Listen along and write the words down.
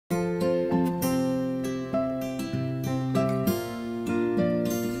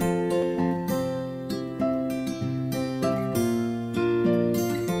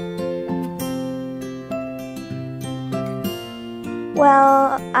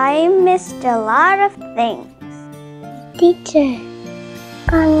Well, I missed a lot of things. Teacher.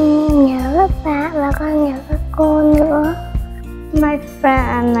 Con nhớ các bạn và con nhớ các cô nữa. My friend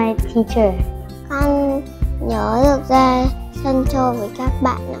and my teacher. Con nhớ được ra sân chơi với các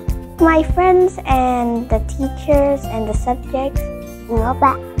bạn ạ. My friends and the teachers and the subjects. Nhớ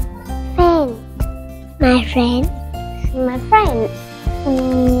bạn. Friend. My friend. My friend.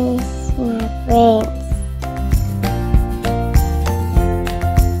 My friends.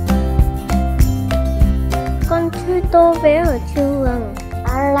 Con chơi tô vẽ ở trường.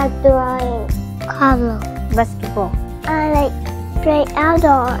 I like drawing color. Basketball. I like play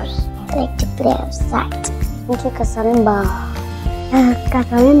outdoors. I like to play outside. Con chơi casalimba.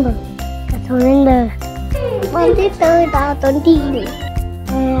 Casalimba. Con thích chơi đào tốn tiền. I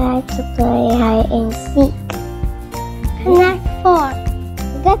like to play hide and seek. Netball.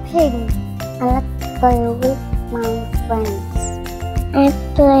 Ghép hình. I like to play with my friends. I'm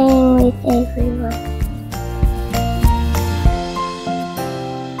playing with everyone.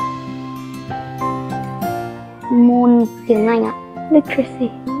 Môn tiếng Anh ạ. Literacy.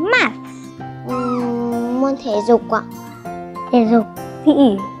 Math. Môn thể dục ạ. Thể dục.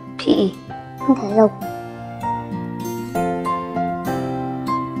 PE. PE. Môn thể dục.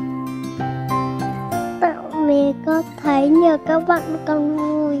 Mẹ có thấy nhờ các bạn con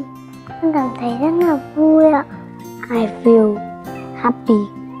vui. Con cảm thấy rất là vui ạ. I feel happy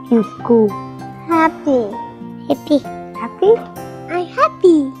in school. Happy. Happy. Happy? I'm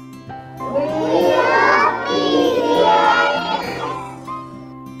happy.